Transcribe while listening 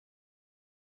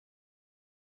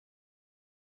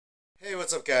Hey,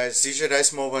 what's up guys? DJ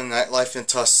Dice Mobile Nightlife in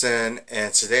Tustin,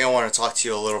 and today I want to talk to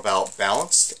you a little about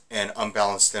balanced and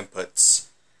unbalanced inputs.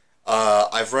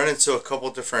 I've run into a couple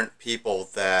different people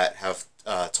that have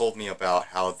told me about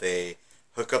how they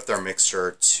hook up their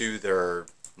mixer to their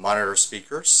monitor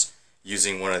speakers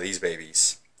using one of these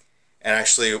babies. And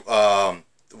actually,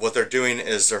 what they're doing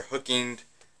is they're hooking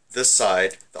this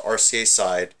side, the RCA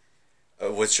side,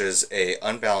 which is a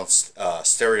unbalanced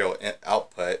stereo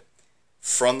output,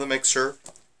 from the mixer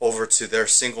over to their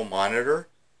single monitor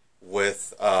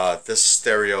with this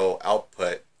stereo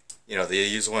output. They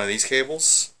use one of these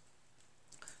cables.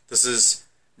 This is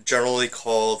generally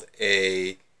called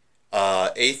a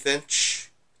 1/8 inch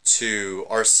to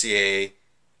RCA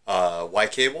Y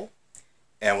cable.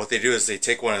 And what they do is they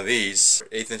take one of these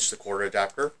 1/8 inch to quarter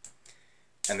adapter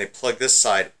and they plug this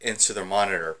side into their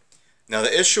monitor. Now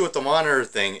the issue with the monitor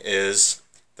thing is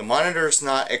the monitor is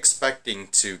not expecting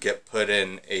to get put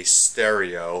in a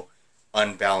stereo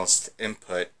unbalanced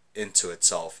input into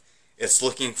itself. It's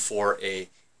looking for a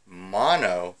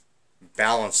mono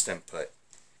balanced input.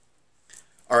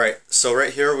 Alright, so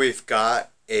right here we've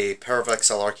got a pair of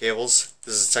XLR cables.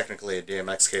 This is technically a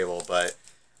DMX cable, but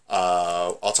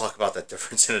I'll talk about that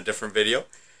difference in a different video.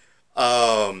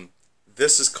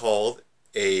 This is called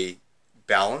a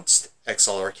balanced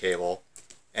XLR cable.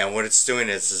 And what it's doing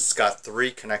is it's got 3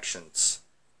 connections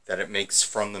that it makes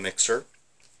from the mixer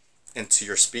into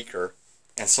your speaker.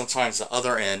 And sometimes the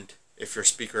other end, if your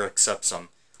speaker accepts them,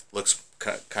 looks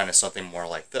kind of something more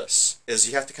like this.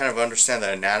 You have to kind of understand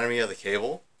the anatomy of the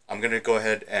cable. I'm going to go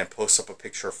ahead and post up a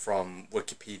picture from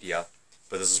Wikipedia,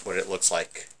 but this is what it looks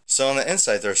like. So on the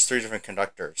inside there's 3 different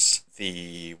conductors.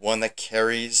 The one that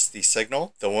carries the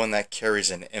signal, the one that carries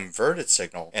an inverted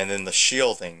signal, and then the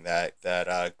shielding that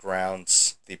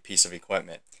grounds the piece of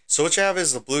equipment. So what you have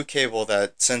is the blue cable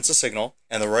that sends the signal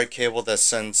and the red cable that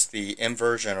sends the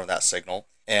inversion of that signal.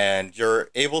 And you're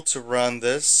able to run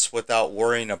this without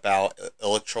worrying about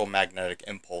electromagnetic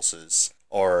impulses,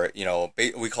 or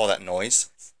we call that noise.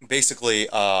 Basically,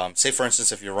 say for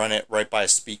instance if you run it right by a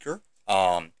speaker,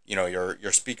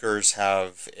 your speakers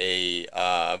have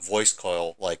a voice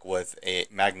coil, like with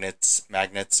magnets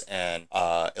and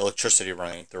electricity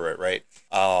running through it, right?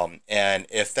 And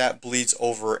if that bleeds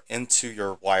over into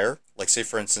your wire, like say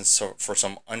for instance, so for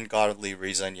some ungodly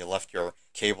reason you left your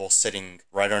cable sitting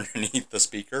right underneath the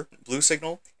speaker, blue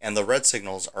signal and the red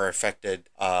signals are affected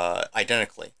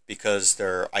identically, because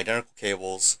they're identical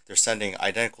cables. They're sending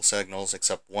identical signals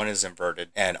except one is inverted,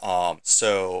 and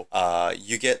so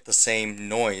you get the same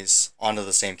noise onto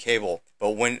the same cable.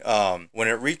 But when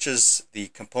it reaches the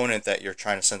component that you're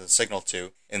trying to send the signal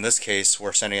to, in this case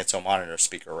we're sending it to a monitor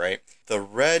speaker, right? The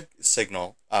red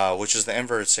signal, which is the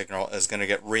inverted signal, is going to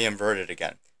get re-inverted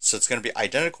again. So it's going to be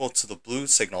identical to the blue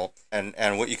signal,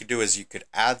 and what you could do is you could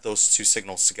add those 2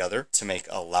 signals together to make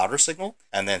a louder signal.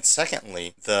 And then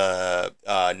secondly, the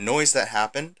noise that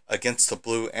happened against the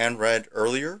blue and red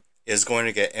earlier is going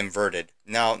to get inverted.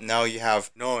 Now you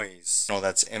have noise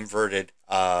that's inverted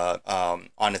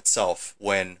on itself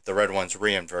when the red one's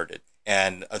re-inverted.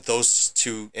 And those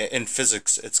 2, in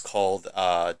physics it's called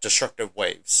destructive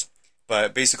waves,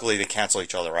 but basically they cancel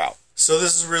each other out. So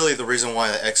this is really the reason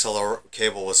why the XLR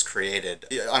cable was created.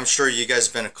 I'm sure you guys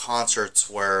have been to concerts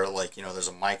where, there's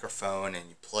a microphone and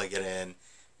you plug it in,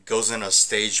 it goes in a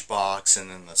stage box,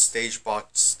 and then the stage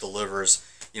box delivers,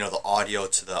 the audio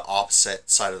to the opposite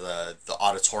side of the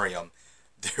auditorium.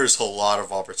 There's a lot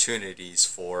of opportunities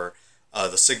for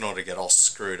the signal to get all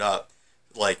screwed up.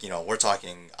 We're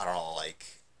talking, I don't know, like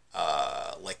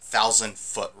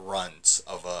 1,000-foot runs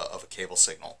of a cable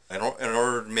signal. In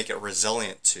order to make it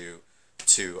resilient to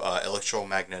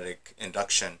electromagnetic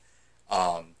induction,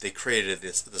 they created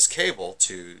this cable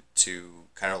to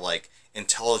kind of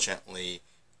intelligently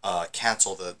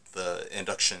cancel the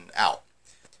induction out.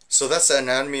 So that's the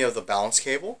anatomy of the balance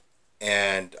cable.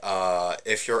 And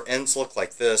if your ends look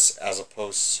like this as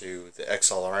opposed to the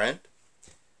XLR end,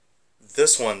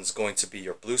 this one's going to be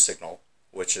your blue signal,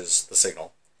 which is the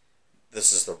signal.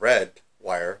 This is the red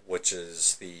wire, which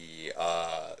is the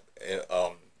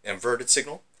inverted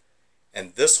signal,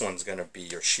 and this one's going to be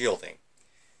your shielding.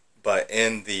 But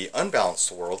in the unbalanced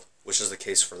world, which is the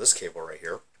case for this cable right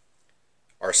here,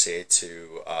 RCA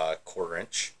to quarter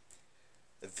inch,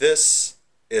 this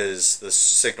is the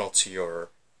signal to your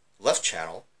left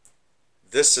channel,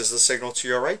 this is the signal to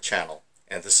your right channel,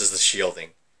 and this is the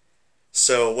shielding.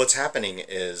 So what's happening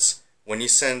is when you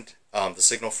send the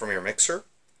signal from your mixer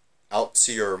out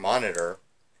to your monitor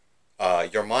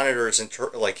is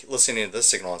listening to this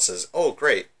signal and says, "Oh,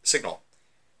 great signal,"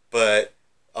 but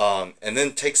and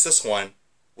then takes this one,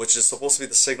 which is supposed to be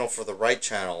the signal for the right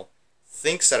channel,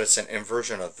 thinks that it's an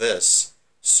inversion of this,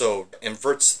 so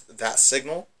inverts that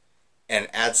signal and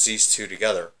adds these two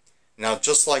together. Now,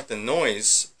 just like the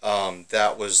noise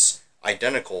that was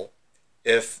identical,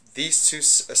 if these two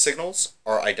signals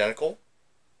are identical,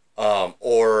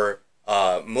 or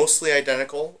mostly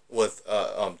identical with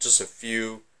just a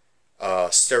few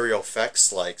stereo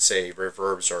effects, like say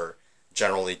reverbs are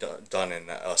generally done in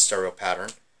a stereo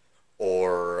pattern,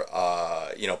 or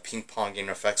ping ponging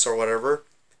effects or whatever.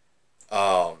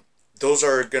 Those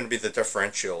are going to be the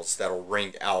differentials that'll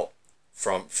ring out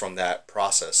from that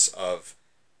process of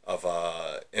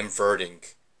inverting,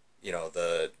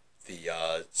 the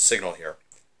signal here.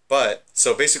 But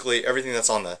so basically, everything that's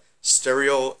on the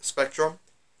stereo spectrum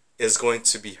is going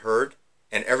to be heard,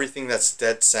 and everything that's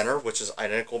dead center, which is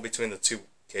identical between the two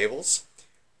cables,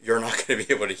 you're not going to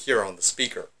be able to hear on the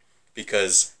speaker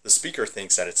because the speaker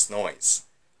thinks that it's noise.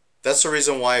 That's the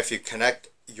reason why if you connect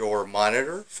your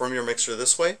monitor from your mixer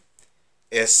this way,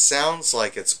 it sounds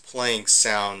like it's playing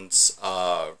sounds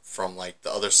from like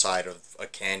the other side of a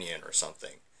canyon or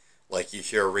something. Like you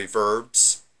hear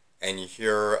reverbs and you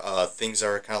hear things that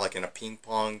are kind of like in a ping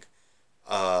pong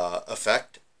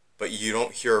effect, but you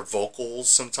don't hear vocals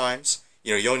sometimes.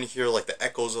 You only hear like the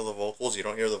echoes of the vocals. You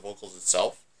don't hear the vocals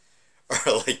itself, or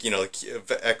like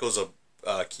echoes of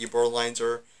keyboard lines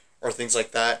or things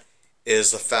like that.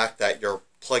 Is the fact that you're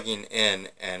plugging in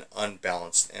an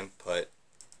unbalanced input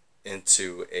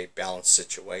into a balanced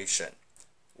situation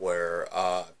where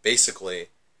basically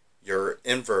you're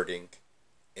inverting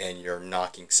and you're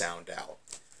knocking sound out.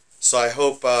 So I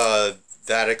hope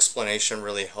that explanation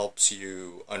really helps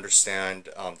you understand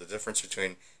the difference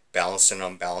between balanced and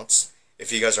unbalanced.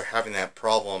 If you guys are having that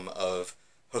problem of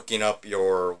hooking up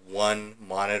your one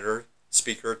monitor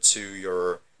speaker to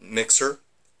your mixer,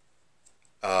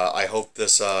 I hope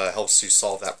this helps you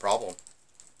solve that problem.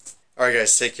 Alright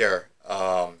guys, take care.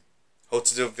 Hope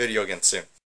to do a video again soon.